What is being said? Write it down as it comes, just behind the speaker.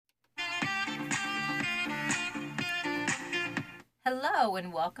Hello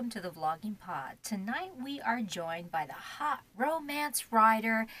and welcome to the Vlogging Pod. Tonight we are joined by the hot romance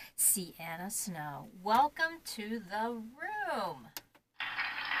writer, Sienna Snow. Welcome to the room.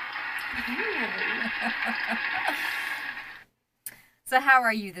 Hi, So, how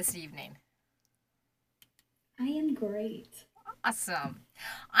are you this evening? I am great. Awesome.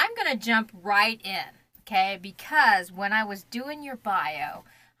 I'm going to jump right in, okay? Because when I was doing your bio,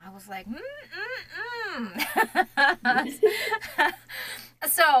 I was like,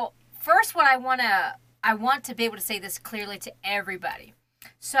 So, first, I want to be able to say this clearly to everybody.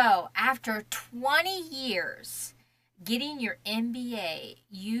 So, after 20 years getting your MBA,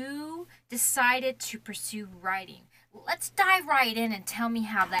 you decided to pursue writing. Let's dive right in and tell me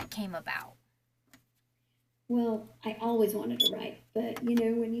how that came about. Well, I always wanted to write, but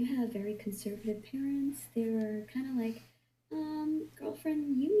when you have very conservative parents, they were kind of like,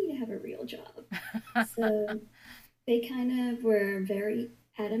 girlfriend, you need to have a real job. So they kind of were very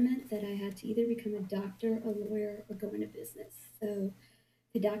adamant that I had to either become a doctor, a lawyer, or go into business. So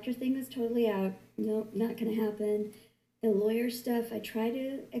the doctor thing was totally out. Nope, not going to happen. The lawyer stuff, I tried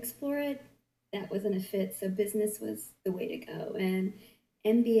to explore it. That wasn't a fit. So business was the way to go. And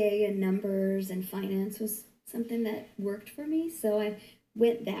MBA and numbers and finance was something that worked for me. So I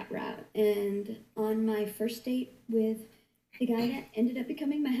went that route. And on my first date with the guy that ended up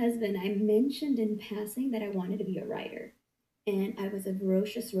becoming my husband, I mentioned in passing that I wanted to be a writer. And I was a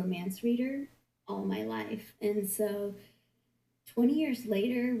voracious romance reader all my life. And so 20 years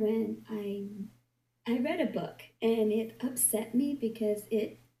later when I read a book and it upset me because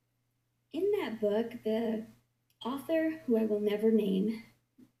it in that book the author, who I will never name,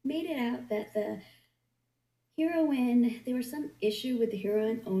 made it out that the heroine, there was some issue with the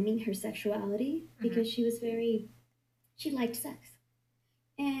heroine owning her sexuality Mm-hmm. because she liked sex.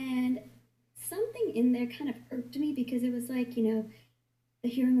 And something in there kind of irked me because it was like, the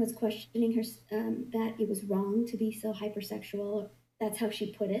heroine was questioning her, that it was wrong to be so hypersexual. That's how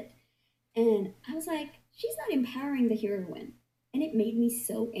she put it. And I was like, she's not empowering the heroine. And it made me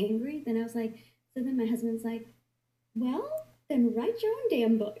so angry. Then I was like, so then my husband's like, well, then write your own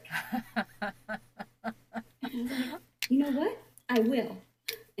damn book. And I was like, you know what? I will.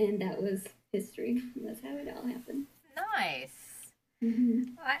 And that was history. That's how it all happened. Nice.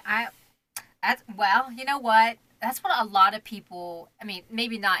 Mm-hmm. I That's, well, you know what? That's what a lot of people, I mean,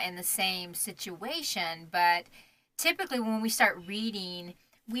 maybe not in the same situation, but typically when we start reading,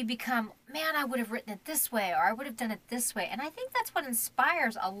 we become, man, I would have written it this way or I would have done it this way. And I think that's what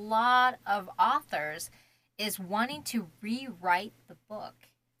inspires a lot of authors is wanting to rewrite the book,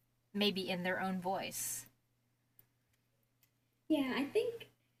 maybe in their own voice. Yeah, I think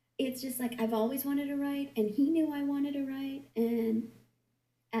it's just like I've always wanted to write, and he knew I wanted to write. And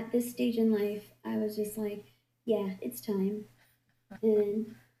at this stage in life, I was just like, yeah, it's time.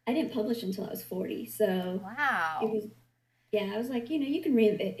 And I didn't publish until I was 40. So it Wow. was, yeah, I was like, you can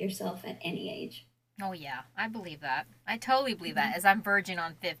reinvent yourself at any age. Oh, yeah, I believe that. I totally believe that Mhm. as I'm verging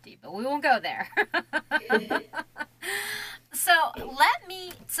on 50, but we won't go there.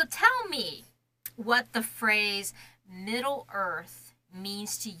 So tell me what the phrase Middle Earth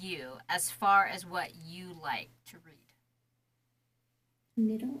means to you as far as what you like to read.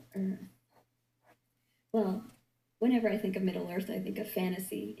 Middle Earth. Well, whenever I think of Middle Earth, I think of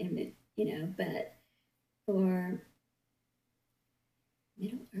fantasy in it, but for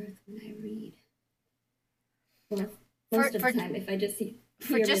Middle Earth, when I read, well, For most of for the time, if I just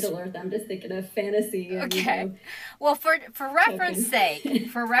for hear just Middle Earth, I'm just thinking of fantasy and, okay. Well, choking. for reference sake,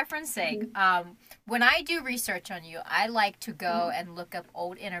 Mhm. when I do research on you, I like to go Mhm. and look up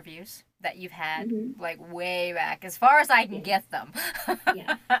old interviews that you've had Mhm. like way back, as far as I can Yeah. get them.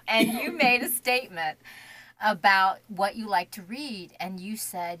 Yeah. And you made a statement about what you like to read, and you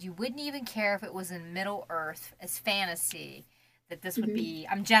said you wouldn't even care if it was in Middle Earth as fantasy. That this would Mhm. be,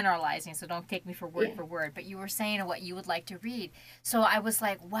 I'm generalizing, so don't take me Yeah. for word, but you were saying what you would like to read. So I was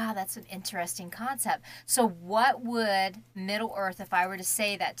like, wow, that's an interesting concept. So, what would Middle Earth, if I were to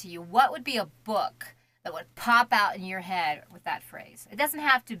say that to you, what would be a book that would pop out in your head with that phrase? It doesn't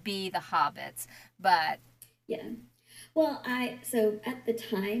have to be The Hobbits, but Yeah. Well, so at the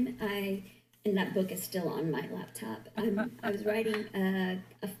time and that book is still on my laptop. I was writing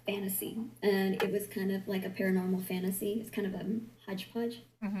a fantasy, and it was kind of like a paranormal fantasy. It's kind of a hodgepodge,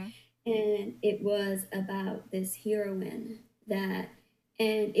 mm-hmm, and it was about this heroine that,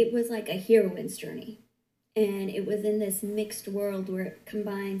 and it was like a heroine's journey, and it was in this mixed world where it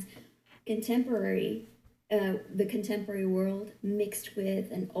combines contemporary, the contemporary world mixed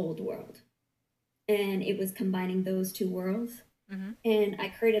with an old world, and it was combining those two worlds. mm-hmm. And I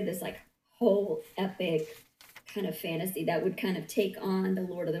created this like whole epic kind of fantasy that would kind of take on the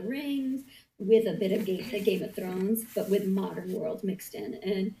Lord of the Rings with a bit of Game of Thrones, but with modern world mixed in.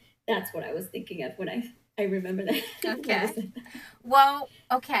 And that's what I was thinking of when I remember that when I Okay. said that. Well,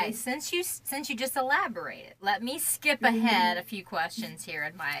 okay, So, since you just elaborated, let me skip mm-hmm, ahead a few questions here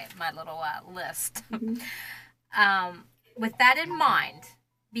in my little list. mm-hmm, With that in mind,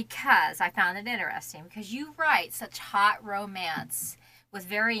 because I found it interesting, because you write such hot romance with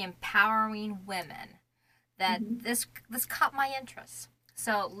very empowering women, that mm-hmm. this caught my interest.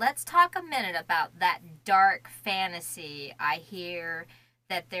 So let's talk a minute about that dark fantasy. I hear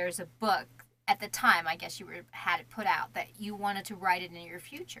that there's a book at the time. I guess had it put out that you wanted to write it in your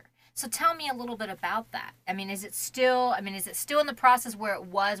future. So tell me a little bit about that. I mean, is it still? I mean, is it still in the process where it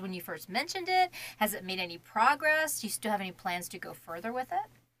was when you first mentioned it? Has it made any progress? Do you still have any plans to go further with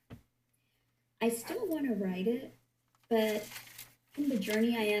it? I still want to write it, but in the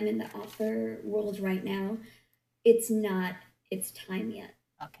journey I am in the author world right now, it's not its time yet.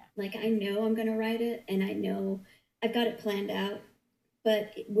 Okay. Like I know I'm gonna write it, and I know I've got it planned out,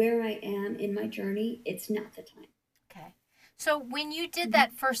 but where I am in my journey, it's not the time. Okay. So when you did Mm-hmm.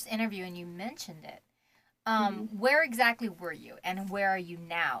 that first interview and you mentioned it, Mm-hmm. where exactly were you, and where are you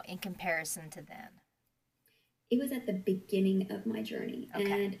now in comparison to then? It was at the beginning of my journey,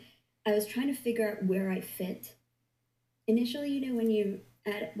 Okay. and I was trying to figure out where I fit. Initially, when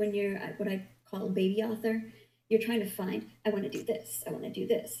you're at what I call a baby author, you're trying to find, I want to do this, I want to do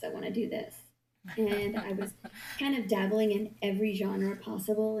this, I want to do this. And I was kind of dabbling in every genre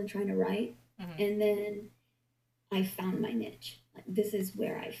possible and trying to write. Hmm. And then I found my niche. Like, this is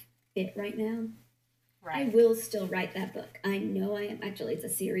where I fit right now. I Right. will still write that book. I know I am. Actually, it's a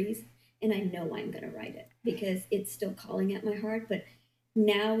series, and I know I'm going to write it because it's still calling at my heart. But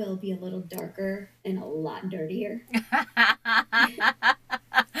now it'll be a little darker and a lot dirtier.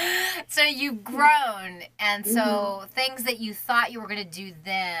 So you've grown, and Mm-hmm. so things that you thought you were going to do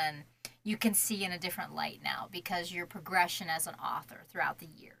then, you can see in a different light now because your progression as an author throughout the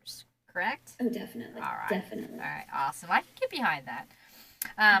years. Correct? Oh, definitely, All right. All definitely. right. Awesome. I can get behind that.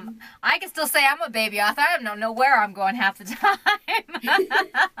 Mm-hmm. I can still say I'm a baby author. I don't know where I'm going half the time.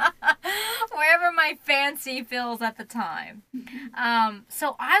 Wherever my fancy feels at the time.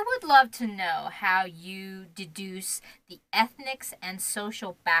 So I would love to know how you deduce the ethnics and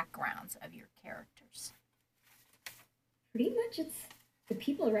social backgrounds of your characters. Pretty much, it's the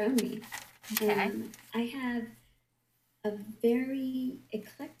people around me. Okay. I have a very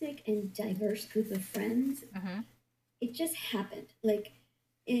eclectic and diverse group of friends. Mm-hmm. It just happened. Like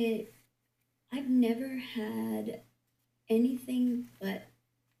it, I've never had anything but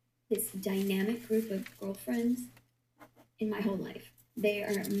this dynamic group of girlfriends in my whole life. They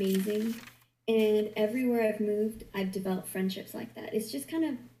are amazing. And everywhere I've moved, I've developed friendships like that. It's just kind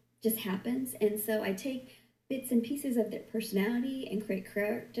of just happens. And so I take bits and pieces of their personality and create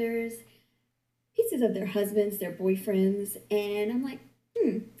characters, pieces of their husbands, their boyfriends, and I'm like,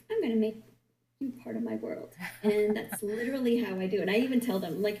 I'm going to make you part of my world. And that's literally how I do it. I even tell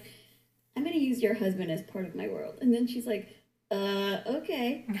them, like, I'm going to use your husband as part of my world. And then she's like,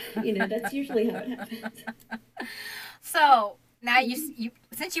 okay. That's usually how it happens. So now Mm-hmm. you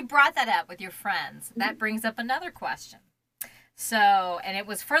since you brought that up with your friends, that Mm-hmm. brings up another question. So, and it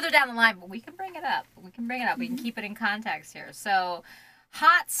was further down the line, but we can bring it up. We can bring it up. We can Mm-hmm. keep it in context here. So,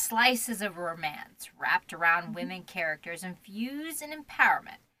 hot slices of romance wrapped around Mm-hmm. women characters infused in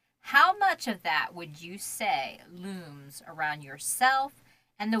empowerment. How much of that would you say looms around yourself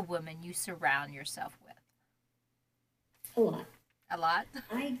and the women you surround yourself with? A lot. A lot?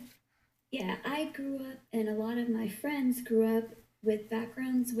 I, yeah, I grew up, and a lot of my friends grew up with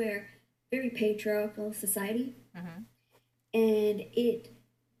backgrounds where very patriarchal society. Mm-hmm. And it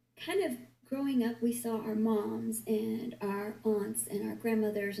kind of growing up, we saw our moms and our aunts and our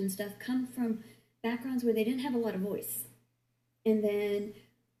grandmothers and stuff come from backgrounds where they didn't have a lot of voice. And then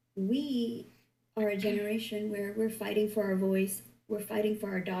we are a generation where we're fighting for our voice. We're fighting for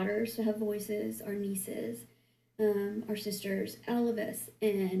our daughters to have voices, our nieces, our sisters, all of us.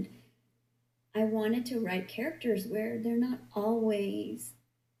 And I wanted to write characters where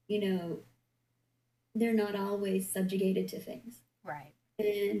you know, they're not always subjugated to things. Right.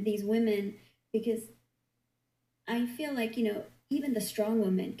 And these women, because I feel like, even the strong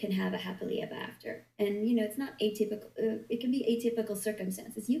woman can have a happily ever after. And, it's not atypical, it can be atypical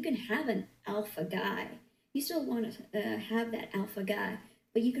circumstances. You can have an alpha guy. You still want to have that alpha guy,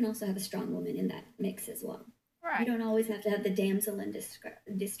 but you can also have a strong woman in that mix as well. You Right. don't always have to have the damsel in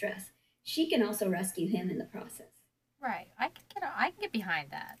distress. She can also rescue him in the process. Right. I can get behind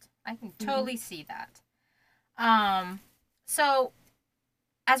that. I can Mm-hmm. totally see that. Um so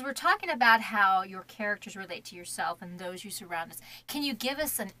As we're talking about how your characters relate to yourself and those you surround us, can you give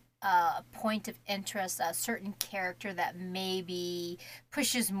us an point of interest, a certain character that maybe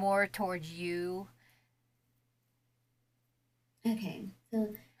pushes more towards you? Okay,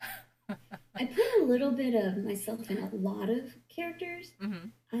 so I put a little bit of myself in a lot of characters. Mm-hmm.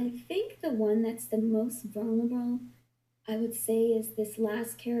 I think the one that's the most vulnerable, I would say, is this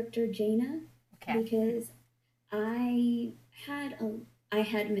last character, Jaina, Okay. because I had a I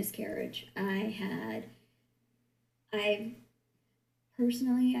had miscarriage. I've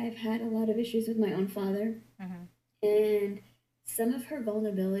personally I've had a lot of issues with my own father, Mm-hmm. and some of her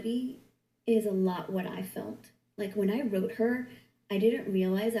vulnerability is a lot what I felt. Like when I wrote her, I didn't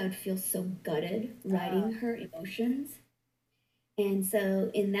realize I would feel so gutted writing her emotions. And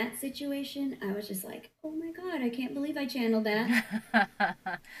so in that situation, I was just like, "Oh my god, I can't believe I channeled that."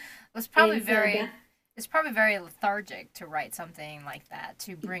 it's probably And so very that it's probably very lethargic to write something like that,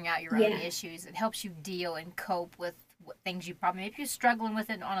 to bring out your own yeah. issues. It helps you deal and cope with what things you probably maybe you're struggling with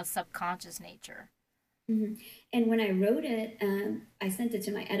it on a subconscious nature. Mhm. And when I wrote it, I sent it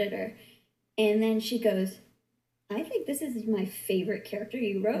to my editor, and then she goes, "I think this is my favorite character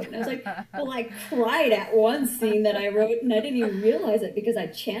you wrote." And I was like, "Well, I cried at one scene that I wrote, and I didn't even realize it because I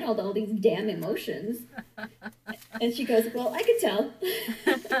channeled all these damn emotions." And she goes, "Well, I could tell."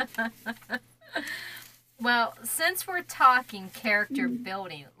 Well, since we're talking character Mhm.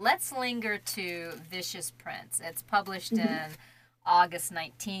 building, let's linger to Vicious Prince. It's published Mhm. in August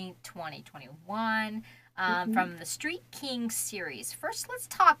 19th, 2021, Mhm. from the Street King series. First, let's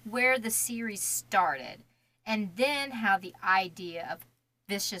talk where the series started and then how the idea of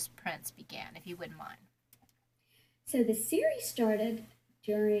Vicious Prince began, if you wouldn't mind. So the series started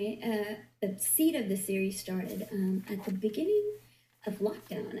during the seed of the series started at the beginning of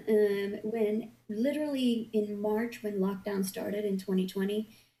lockdown. When literally in March, when lockdown started in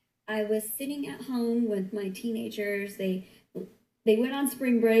 2020, I was sitting at home with my teenagers. They went on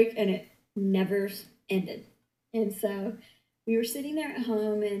spring break and it never ended. And so we were sitting there at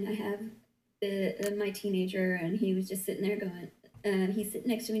home, and I have my teenager, and he was just sitting there going. He's sitting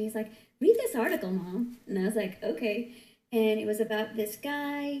next to me, and he's like, "Read this article, Mom." And I was like, "Okay." And it was about this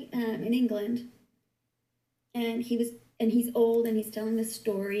guy in England, and he's old, and he's telling this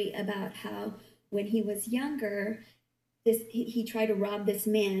story about how when he was younger, he tried to rob this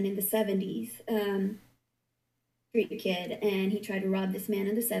man in the 70s, street kid, and he tried to rob this man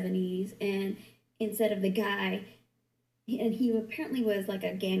in the 70s, and instead of the guy, and he apparently was like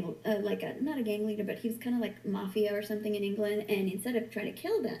a gang, like a not a gang leader, but he was kind of like mafia or something in England. And instead of trying to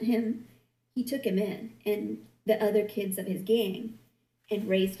kill him, he took him in and the other kids of his gang and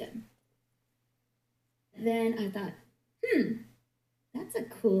raised him. Then I thought, that's a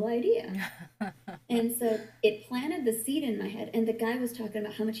cool idea. And so it planted the seed in my head. And the guy was talking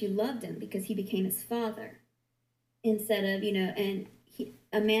about how much he loved him because he became his father instead of, and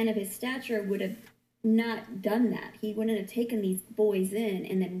a man of his stature would have not done that. He wouldn't have taken these boys in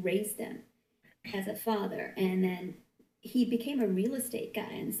and then raised them as a father. And then he became a real estate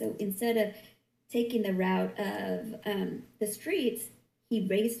guy. And so instead of taking the route of the streets, he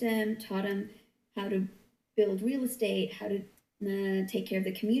raised him, taught him how to build real estate, how to take care of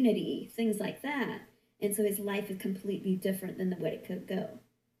the community, things like that. And so his life is completely different than the way it could go.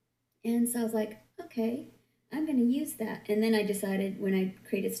 And so I was like, okay, I'm going to use that. And then I decided when I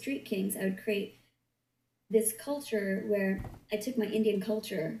created Street Kings, I would create this culture where I took my Indian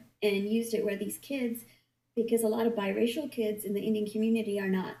culture and used it where these kids, because a lot of biracial kids in the Indian community are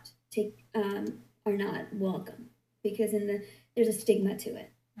not welcome because there's a stigma to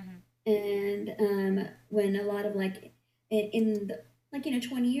it. Mhm. And when a lot of like in the, like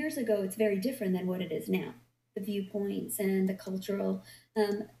 20 years ago, it's very different than what it is now. The viewpoints and the cultural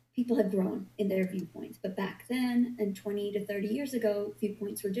people have grown in their viewpoints, but back then, and 20 to 30 years ago,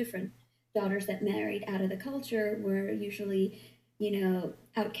 viewpoints were different. Daughters that married out of the culture were usually,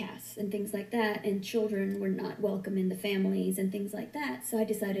 outcasts and things like that, and children were not welcome in the families and things like that. So I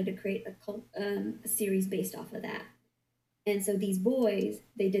decided to create a series based off of that. And so these boys,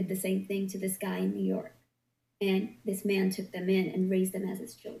 they did the same thing to this guy in New York. And this man took them in and raised them as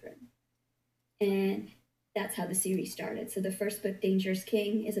his children. And that's how the series started. So the first book, Dangerous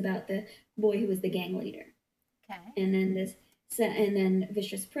King, is about the boy who was the gang leader. Okay. And then and then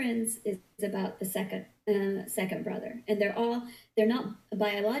Vicious Prince is about the second brother. And they're not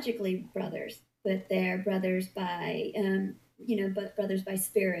biologically brothers, but they're brothers by but brothers by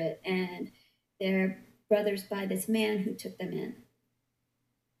spirit, and they're brothers by this man who took them in.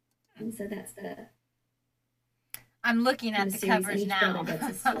 And so that's the I'm looking in at the the series, and covers each brother now. gets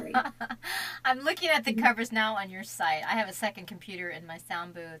a story. I'm looking at the Mhm, covers now on your site. I have a second computer in my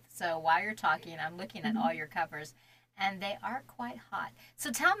sound booth, so while you're talking, I'm looking at all mhm. your covers, and they are quite hot.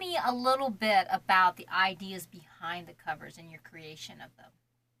 So tell me a little bit about the ideas behind the covers and your creation of them.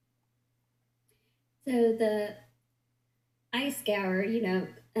 So the eye scour,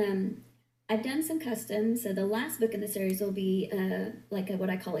 I've done some custom. So the last book in the series will be like a, what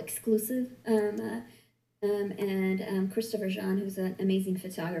I call exclusive. And Christopher Jean, who's an amazing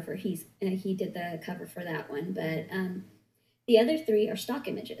photographer, he did the cover for that one. But the other three are stock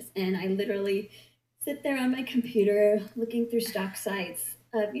images, and I literally sit there on my computer looking through stock sites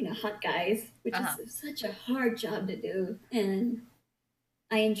of hot guys, which Uh is huh. such a hard job to do, and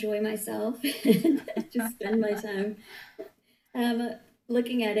I enjoy myself and just spend my time um,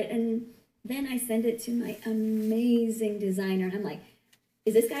 looking at it, and then I send it to my amazing designer, and I'm like,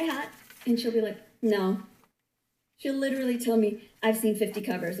 "Is this guy hot?" And she'll be like, "No." She'll literally tell me, "I've seen 50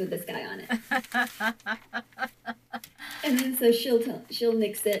 covers with this guy on it." And then so she'll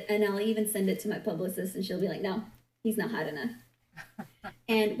nix it, and I'll even send it to my publicist, and she'll be like, "No, he's not hot enough."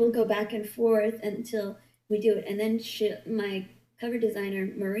 And we'll go back and forth until we do it. And then my cover designer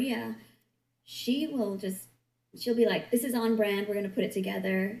Maria, she will just she'll be like, "This is on brand. We're gonna put it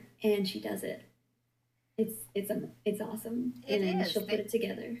together," and she does it. It's awesome, It and is. she'll put it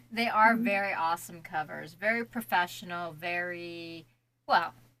together. They are Mhm. very awesome covers. Very professional, very,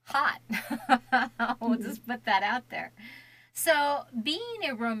 well, hot. We'll Mhm. just put that out there. So, being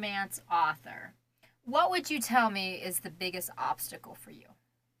a romance author, what would you tell me is the biggest obstacle for you?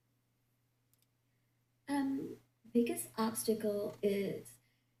 Um, Biggest obstacle is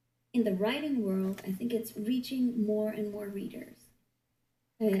in the writing world. I think it's reaching more and more readers.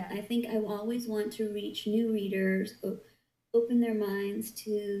 Okay. I think I always want to reach new readers, open their minds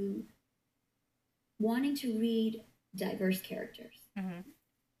to wanting to read diverse characters. Mm-hmm.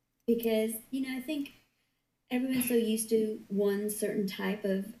 Because, I think everyone's so used to one certain type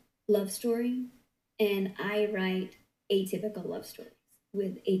of love story, and I write atypical love stories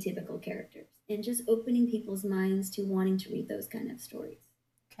with atypical characters, and just opening people's minds to wanting to read those kind of stories.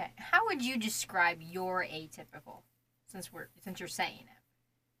 Okay. How would you describe your atypical, since you're saying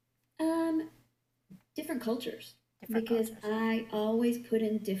it? Um, Different cultures, Different because cultures. I always put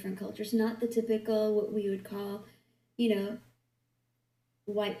in different cultures, not the typical what we would call, you know,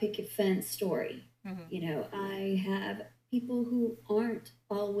 white picket fence story. Mm-hmm. I have people who aren't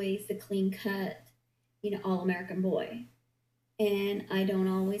always the clean cut, all American boy. And I don't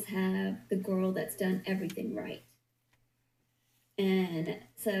always have the girl that's done everything right. And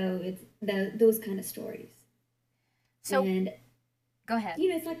so it's those kind of stories. So, And, go ahead.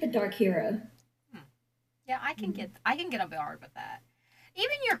 it's like the dark hero. Hmm. Yeah, Mhm. I can get on board with that.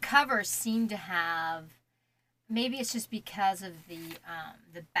 Even your covers seem to have, maybe it's just because of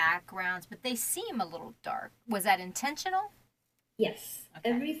the backgrounds, but they seem a little dark. Was that intentional? Yes, Okay.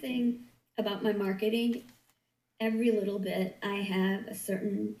 everything about my marketing, every little bit, I have a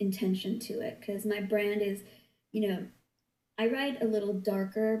certain intention to it because my brand is, you know, I write a little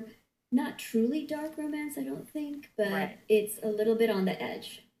darker, not truly dark romance, I don't think, but Right. it's a little bit on the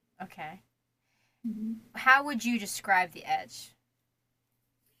edge. Okay. Mhm. How would you describe the edge?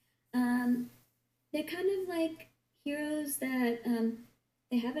 Um, they're kind of like heroes that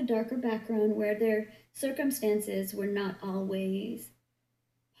they have a darker background where their circumstances were not always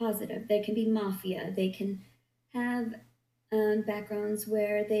positive. They can be mafia. They can have backgrounds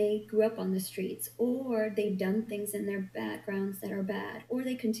where they grew up on the streets, or they've done things in their backgrounds that are bad, or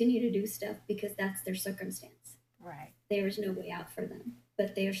they continue to do stuff because that's their circumstance. Right. There is no way out for them,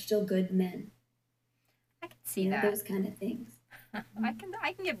 but they are still good men. I can see that. Those kind of things. Mhm.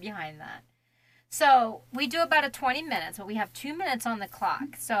 I can get behind that. So we do about a 20 minutes, but we have 2 minutes on the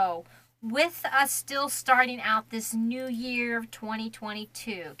clock. So with us still starting out this new year of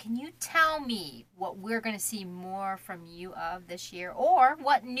 2022, can you tell me what we're going to see more from you of this year, or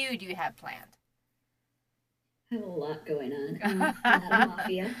what new do you have planned? I have a lot going on. A lot of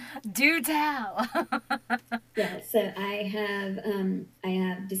mafia. Do tell. Yeah, so I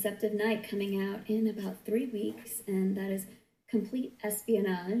have Deceptive Night coming out in about 3 weeks, and that is complete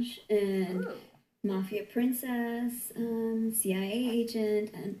espionage and Ooh. mafia princess, CIA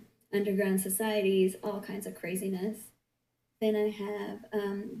agent, and underground societies, all kinds of craziness. Then I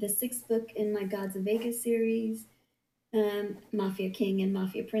have the sixth book in my Gods of Vegas series, Mafia King and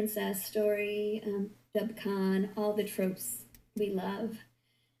Mafia Princess story, Dub Khan, all the tropes we love.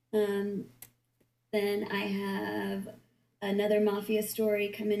 Um, then I have another Mafia story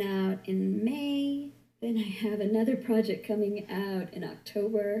coming out in May. Then I have another project coming out in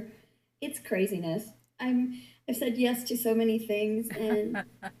October. It's craziness. I'm I've said yes to so many things, and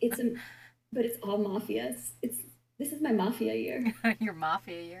it's a, but it's all mafia. It's this is my mafia year. Your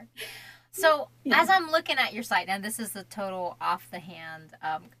mafia year. So Yeah. as I'm looking at your site, and this is the total off the hand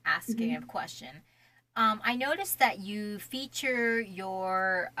asking of Hmm. question, I noticed that you feature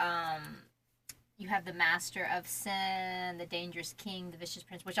you have the Master of Sin, the Dangerous King, the Vicious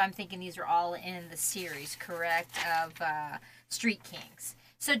Prince, which I'm thinking these are all in the series, correct? Of Street Kings.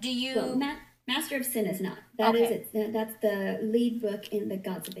 So do Well, you? Master of Sin is not. That is Okay, it. That's the lead book in the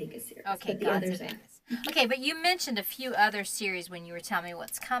Gods of Vegas series, okay, but the Gods of others are. Vegas. Okay, but you mentioned a few other series when you were telling me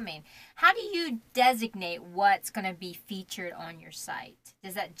what's coming. How do you designate what's going to be featured on your site?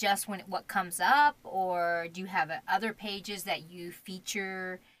 Is that just what comes up, or do you have other pages that you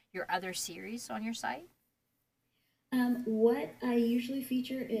feature your other series on your site? What I usually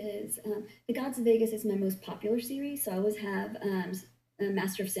feature is the Gods of Vegas is my most popular series, so I always have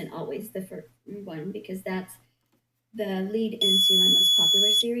Master of Sin always the first one because that's the lead into my most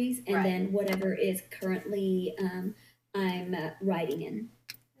popular series, and Right. then whatever is currently I'm writing in,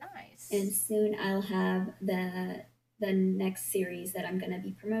 and Nice. soon I'll have the next series that I'm going to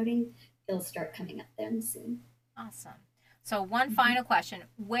be promoting. It'll start coming up then soon. Awesome. So, one Hmm. final question.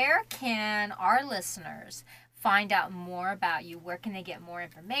 Where can our listeners find out more about you? Where can they get more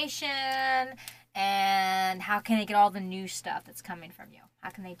information? And how can they get all the new stuff that's coming from you? How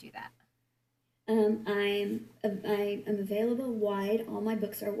can they do that? I am available wide. All my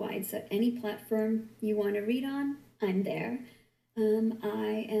books are wide, so any platform you want to read on, I'm there.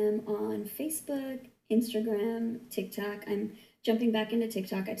 I am on Facebook, Instagram, TikTok. I'm jumping back into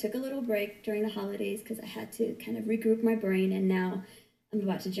TikTok. I took a little break during the holidays because I had to kind of regroup my brain, and now I'm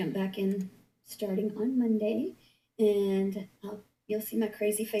about to jump back in starting on Monday, and you'll see my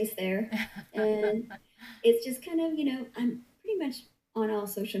crazy face there. And it's just kind of, I'm pretty much on all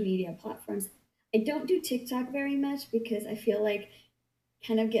social media platforms. I don't do TikTok very much because I feel like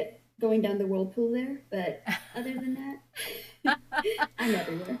kind of get going down the whirlpool there. But other than that, I'm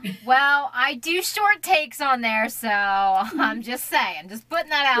everywhere. Well, I do short takes on there, so I'm just saying, just putting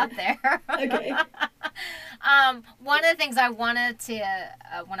that out Yeah. there. Okay. One of the things I wanted to,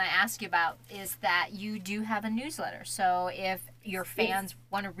 when I ask you about, is that you do have a newsletter. So if your Yes. fans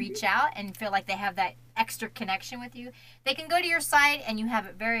want to Mhm. reach out and feel like they have that extra connection with you, they can go to your site and you have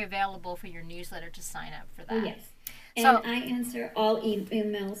it very available for your newsletter to sign up for Oh, that. yes. And So I answer all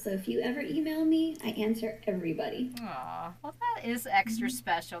emails. So if you ever email me, I answer everybody. aw, well, that is extra Hmm.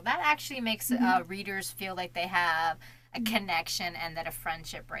 special. That actually makes Hmm. readers feel like they have a Hmm. connection and that a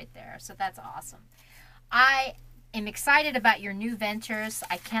friendship right there. So that's awesome. I am excited about your new ventures.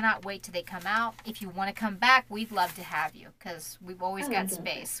 I cannot wait till they come out. If you want to come back, we'd love to have you because we've always Oh, got I'd love that.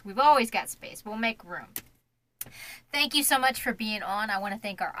 space. We've always got space. We'll make room. Thank you so much for being on. I want to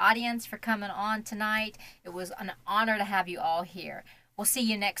thank our audience for coming on tonight. It was an honor to have you all here. We'll see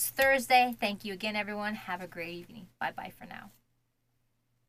you next Thursday. Thank you again, everyone. Have a great evening. Bye bye for now.